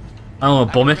monetizing it? I'm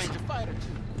gonna bum it.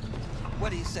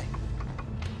 What do you say?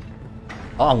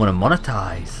 Oh, I'm gonna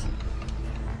monetize.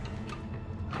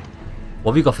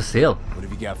 What have you got for sale? What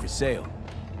have you got for sale?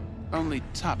 Only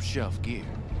top shelf gear.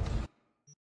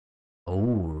 Oh,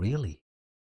 really?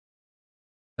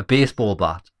 A baseball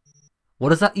bat. What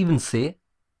does that even say?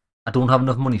 I don't have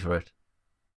enough money for it.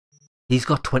 He's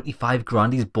got 25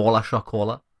 grand, he's baller shot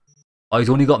caller. Oh, he's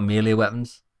only got melee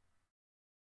weapons.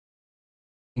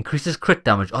 Increases crit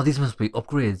damage. Oh, these must be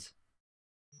upgrades.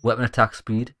 Weapon attack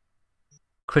speed.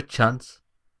 Crit chance.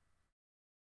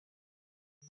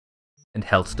 And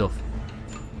health stuff.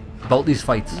 About these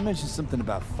fights. You mentioned something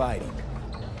about fighting.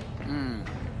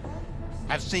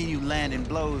 I've seen you landing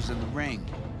blows in the ring.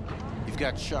 You've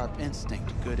got sharp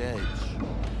instinct, good edge.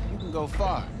 You can go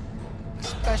far,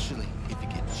 especially if you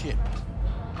get chipped.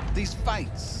 These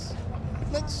fights,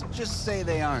 let's just say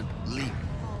they aren't legal,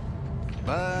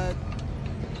 but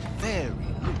very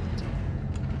lucrative.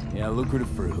 Yeah, lucrative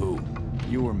for who?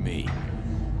 You or me?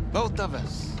 Both of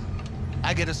us.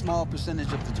 I get a small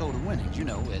percentage of the total winnings, you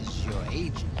know, as your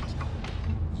agent.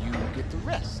 You get the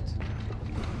rest.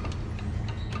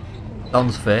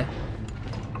 Sounds fair.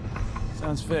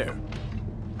 Sounds fair.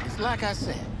 It's like I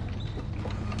said.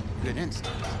 Good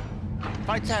instinct.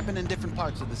 Fights happen in different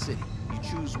parts of the city. You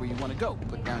choose where you want to go,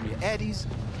 put down your eddies,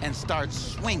 and start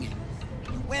swinging.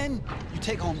 You win, you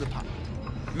take home the pot.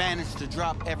 Manage to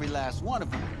drop every last one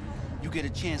of them, you get a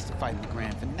chance to fight in the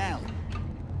grand finale.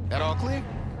 That all clear?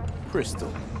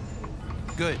 Crystal.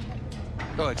 Good.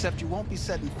 Oh, except you won't be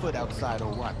setting foot outside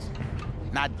old Watson.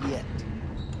 Not yet.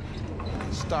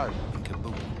 Start in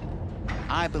Kabuki.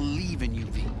 I believe in you,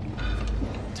 V.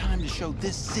 Time to show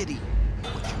this city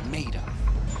what you're made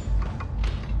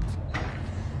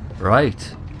of.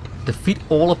 Right. Defeat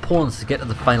all opponents to get to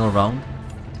the final round.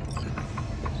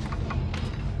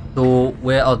 So,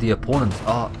 where are the opponents?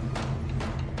 Oh,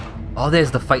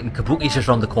 there's the fight in Kabuki's just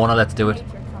around the corner. Let's do it.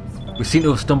 We seem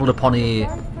to have stumbled upon a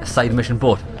side mission,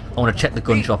 but I want to check the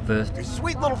gun shop first. Your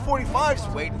sweet little 45's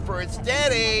waiting for its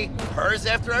daddy. Hers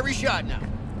after every shot now.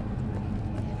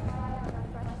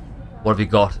 What have you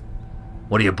got?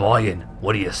 What are you buying?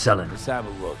 What are you selling? Let's have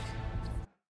a look.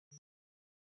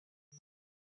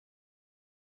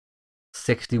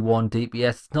 61 DPS.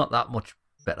 It's not that much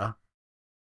better.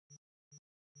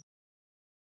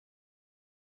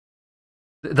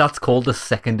 That's called the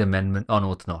Second Amendment. Oh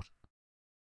no, it's not.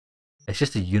 It's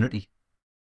just a Unity.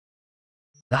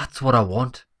 That's what I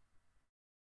want.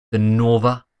 The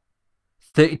Nova.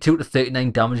 32 to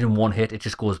 39 damage in one hit. It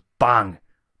just goes bang.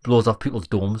 Blows off people's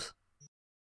domes.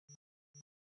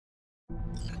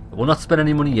 We'll not spend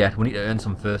any money yet. We need to earn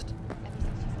some first.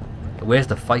 Where's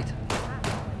the fight?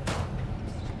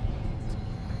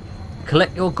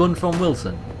 Collect your gun from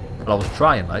Wilson. Well, I was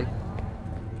trying, like.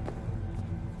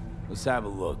 Let's have a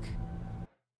look.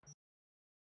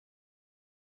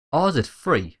 Oh, is it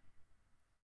free?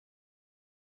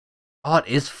 Oh, it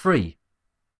is free.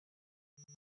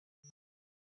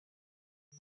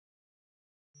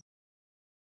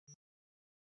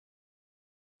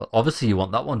 Well, obviously you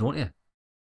want that one, don't you?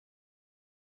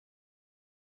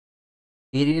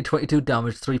 18 to 22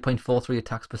 damage, 3.43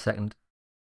 attacks per second.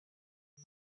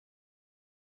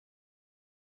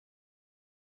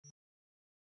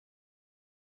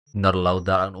 Not allowed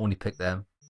that, I can only pick them.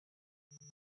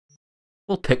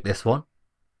 We'll pick this one.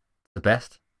 The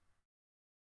best.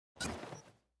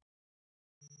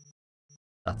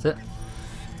 That's it.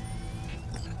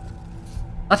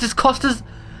 That just cost us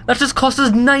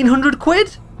 900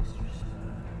 quid?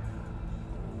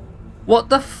 What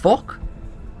the fuck?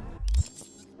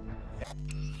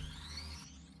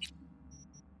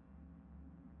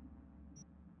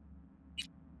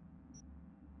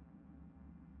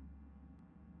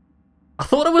 I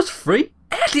thought it was free.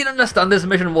 I didn't understand this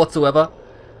mission whatsoever.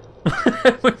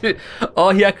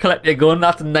 Oh yeah, collect your gun.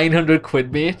 That's 900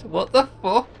 quid, mate. What the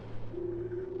fuck?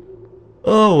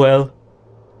 Oh well.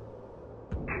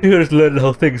 You're just learning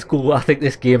how things go. I think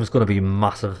this game is going to be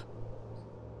massive,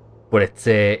 but it's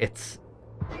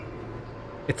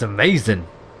amazing. You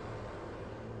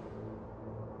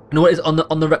know what is on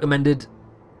the recommended?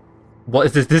 What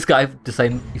is this? This guy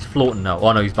deciding he's floating now.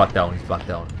 Oh no, he's back down. He's back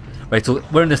down. Right, so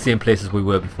we're in the same place as we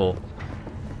were before.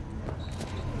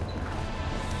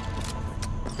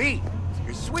 V,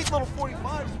 your sweet little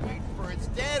 45's waiting for its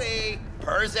daddy.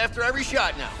 Hers after every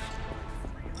shot now.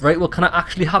 Right, well, can I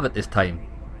actually have it this time?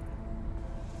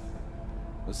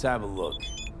 Let's have a look.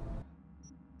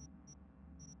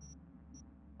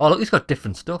 Oh, look, he's got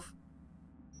different stuff.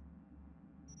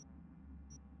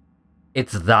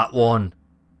 It's that one.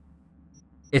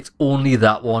 It's only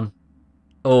that one.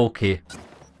 Okay.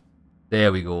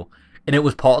 There we go. And it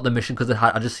was part of the mission because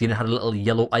I just seen it had a little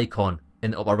yellow icon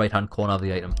in the upper right hand corner of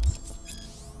the item.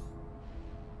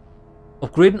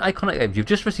 Upgrading iconic items. You've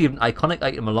just received an iconic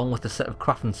item along with a set of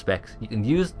crafting specs. You can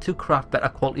use to craft better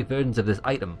quality versions of this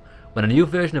item. When a new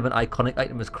version of an iconic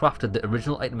item is crafted, the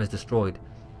original item is destroyed.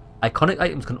 Iconic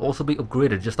items can also be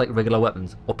upgraded just like regular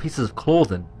weapons or pieces of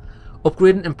clothing.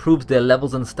 Upgrading improves their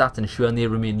levels and stats, ensuring they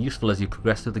remain useful as you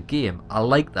progress through the game. I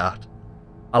like that.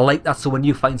 I like that, so when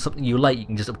you find something you like, you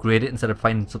can just upgrade it instead of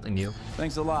finding something new.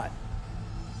 Thanks a lot.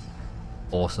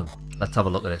 Awesome. Let's have a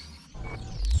look at it.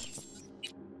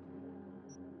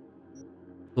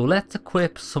 So let's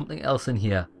equip something else in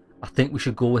here. I think we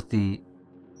should go with the...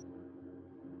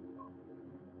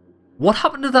 What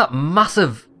happened to that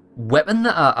massive weapon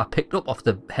that I picked up off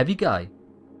the heavy guy?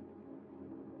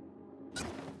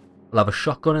 We'll have a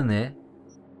shotgun in there.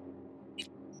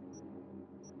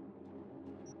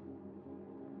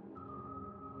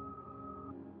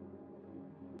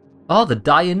 Oh, the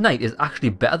Dying Night is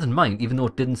actually better than mine, even though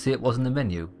it didn't say it was in the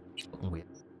menu. Fucking weird.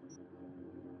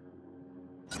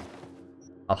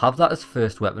 I'll have that as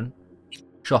first weapon.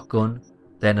 Shotgun,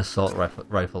 then assault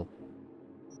rifle.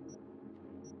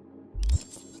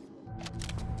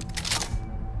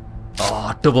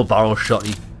 Oh, double barrel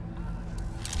shotty.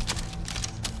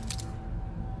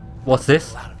 What's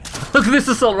this? Look at this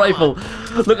assault rifle.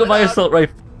 Look at my assault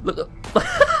rifle. Look at...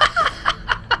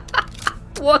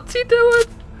 What's he doing?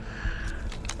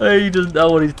 He doesn't know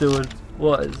what he's doing.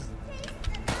 What is...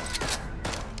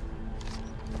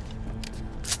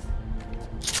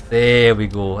 There we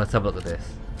go. Let's have a look at this.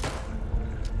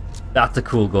 That's a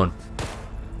cool gun.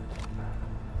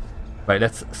 Right,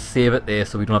 let's save it there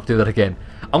so we don't have to do that again.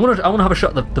 I want to have a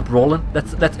shot at the brawling.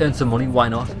 Let's earn some money. Why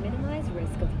not?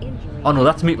 Oh no,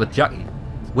 that's meet with Jackie.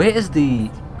 Where is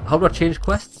the... How do I change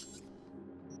quests?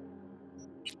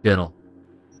 Journal.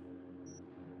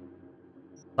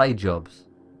 Side jobs.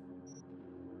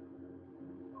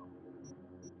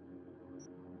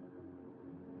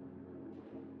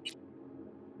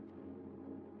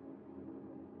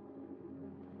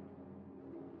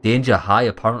 Danger high,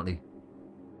 apparently.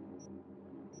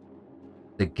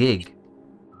 The gig.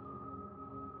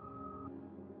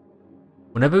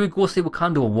 Whenever we go see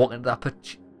Wakanda and walk into that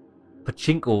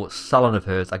pachinko salon of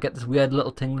hers, I get this weird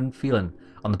little tingling feeling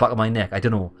on the back of my neck. I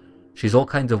don't know. She's all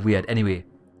kinds of weird. Anyway,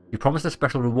 you promised a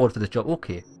special reward for this job.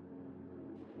 Okay.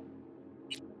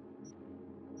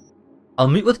 I'll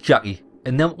meet with Jackie,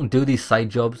 and then we can do these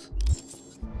side jobs.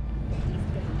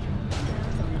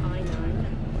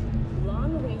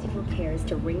 Long-awaited repairs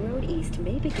to Ring Road East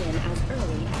may begin as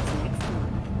early as next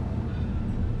month.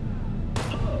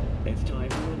 Oh, it's time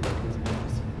for a local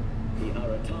news. The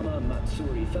Aratama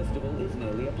Matsuri Festival is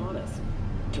nearly upon us.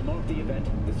 To mark the event,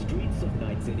 the streets of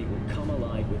Night City will come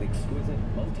alive with exquisite,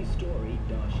 multi-story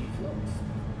dashi floats.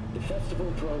 The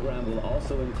festival program will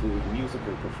also include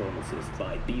musical performances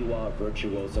by biwa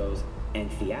virtuosos and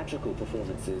theatrical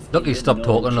performances. Look, he stopped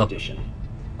talking. Look,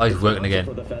 oh, he's working again.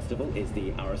 For the festival is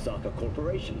the Arasaka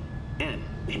Corporation, and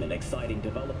in an exciting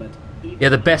development, yeah,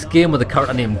 the best game with a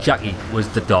character named Jackie was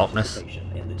The Darkness.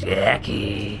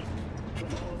 Jackie.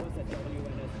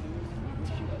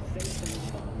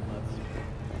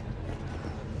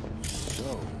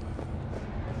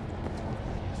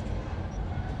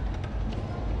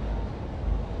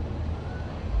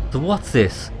 So what's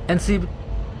this?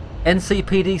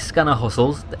 NCPD scanner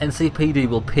hustles. The NCPD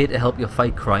will pay to help you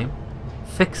fight crime.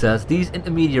 Fixers. These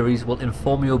intermediaries will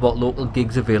inform you about local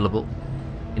gigs available.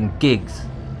 In gigs.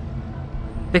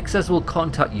 Fixers will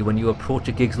contact you when you approach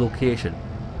a gig's location.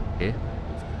 Okay.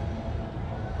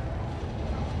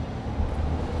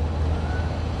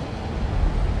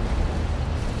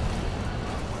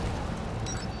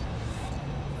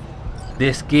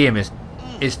 This game is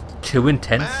too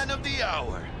intense. Man of the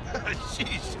hour.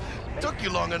 Jeez, took you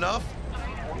long enough.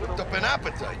 Whipped up an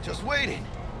appetite just waiting.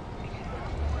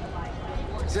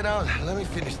 Sit down, let me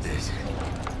finish this.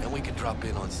 Then we can drop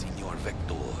in on Senor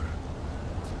Vector.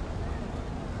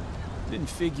 Didn't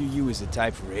figure you was the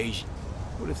type for Asian.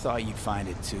 Would have thought you'd find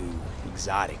it too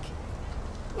exotic.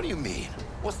 What do you mean?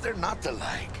 What's there not to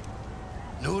like?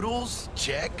 Noodles?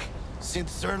 Check. Synth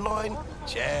sirloin?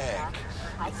 Check.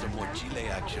 Get some more chile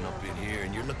action up in here,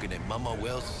 and you're looking at Mama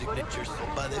Wells' signature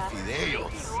sopa de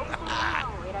fideos.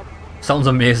 Sounds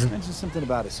amazing. You mentioned something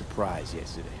about a surprise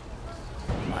yesterday.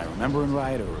 Am I remembering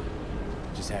right, or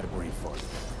just had a brain fart?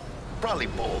 Probably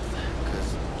both,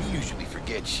 because you usually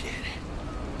forget shit.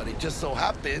 But it just so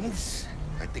happens,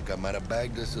 I think I might have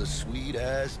bagged us a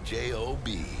sweet-ass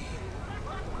J.O.B.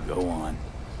 Go on.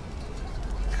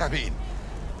 I mean,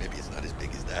 maybe it's not as big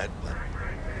as that, but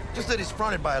just that it's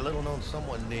fronted by a little-known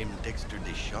someone named Dexter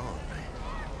Deshawn.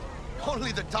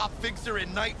 Only the top fixer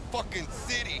in Night fucking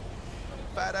City.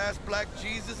 Fat-ass black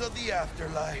Jesus of the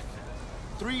afterlife.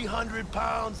 300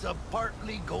 pounds of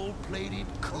partly gold-plated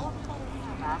coupe.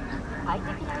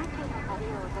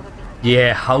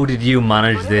 Yeah, how did you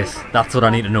manage this? That's what I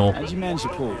need to know. How'd you manage to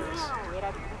pull this?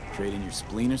 Trade in your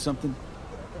spleen or something?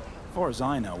 As far as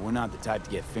I know, we're not the type to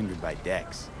get fingered by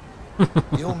Dex.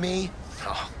 You, me?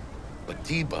 Oh, but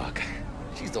T-Bug,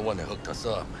 she's the one that hooked us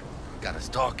up. Got us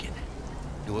talking.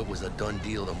 Knew it was a done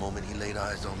deal the moment he laid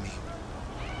eyes on me.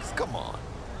 'Cause come on,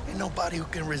 ain't nobody who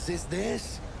can resist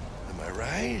this. Am I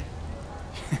right?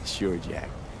 Sure, Jack.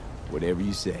 Whatever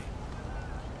you say.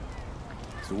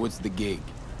 So what's the gig?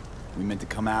 We meant to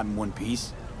come out in one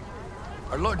piece?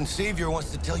 Our Lord and Savior wants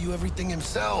to tell you everything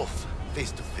himself,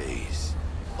 face to face.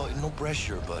 Oh, no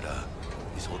pressure, but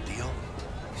this whole deal,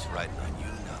 he's riding on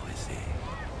you now, is he?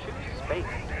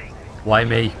 Why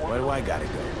me? Why do I gotta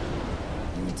go?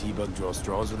 You and T-Bug draw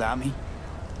straws without me?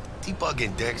 T-Bug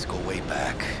and Dex go way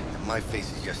back. And my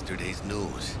face is yesterday's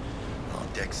news. Well,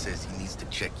 Dex says he needs to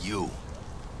check you.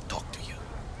 Talk to you.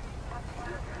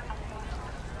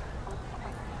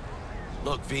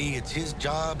 Look, V, it's his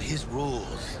job, his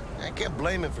rules. I can't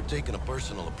blame him for taking a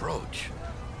personal approach.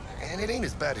 And it ain't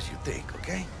as bad as you think,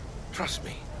 okay? Trust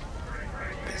me.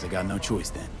 Guess I got no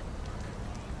choice then.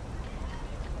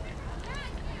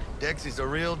 Dex is a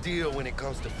real deal when it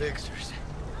comes to fixers.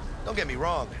 Don't get me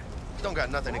wrong. Don't got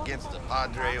nothing against the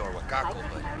Padre or Wakako,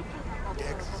 but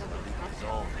Dex is in a league of his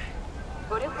own.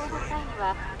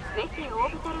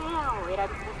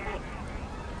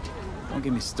 Don't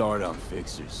get me started on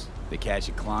fixers. They catch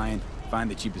a client, find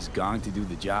the cheapest gong to do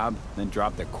the job, then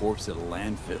drop their corpse at a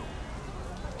landfill.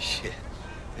 Shit.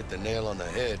 Hit the nail on the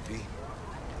head, V.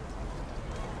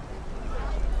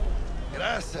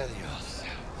 Gracias a Dios.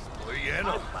 Estoy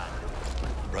lleno.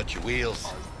 Brought your wheels.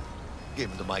 Gave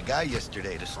them to my guy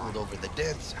yesterday to smooth over the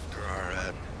dents after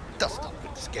our dust-up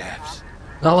with the scabs.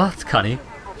 Oh, that's canny.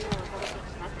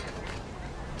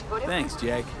 Thanks,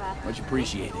 Jack. Much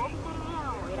appreciated.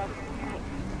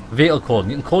 Vehicle code.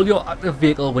 You can call your active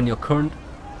vehicle when you're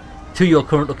to your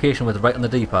current location with right on the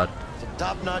D-pad. Some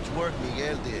top-notch work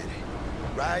Miguel did.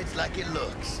 Rides like it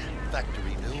looks.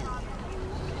 Factory new.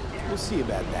 We'll see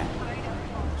about that.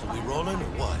 So we rolling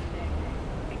or what?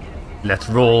 Let's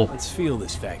roll. Let's feel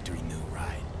this factory new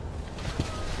ride.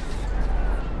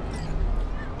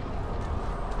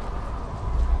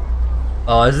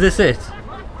 Oh, is this it?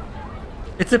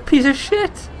 It's a piece of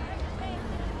shit.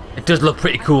 It does look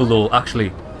pretty cool though,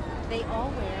 actually.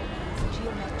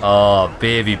 Oh,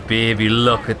 baby, baby,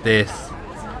 look at this.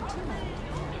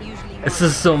 This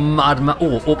is some mad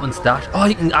oh, open stash. Oh,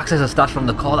 you can access a stash from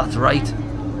the car, that's right.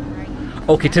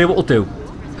 Okay, tell you what we'll do.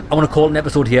 I want to call it an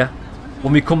episode here.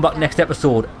 When we come back next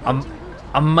episode,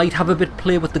 I might have a bit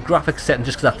play with the graphics setting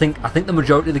just because I think the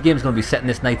majority of the game is going to be set in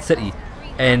this night city.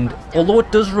 And although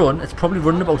it does run, it's probably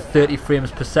running about 30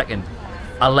 frames per second.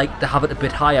 I like to have it a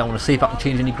bit higher. I want to see if I can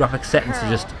change any graphics settings to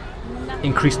just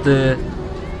increase the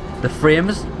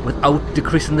frames without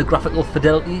decreasing the graphical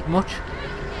fidelity much.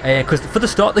 Because for the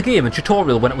start of the game and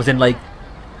tutorial, when it was in like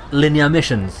linear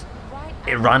missions,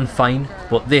 it ran fine,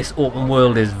 but this open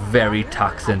world is very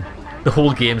taxing. The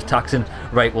whole game's taxing.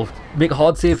 Right, we'll make a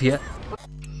hard save here.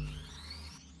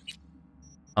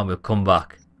 And we'll come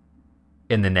back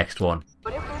in the next one.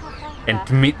 And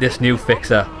to meet this new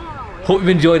fixer. Hope you've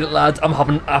enjoyed it, lads. I'm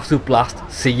having an absolute blast.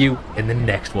 See you in the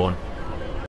next one.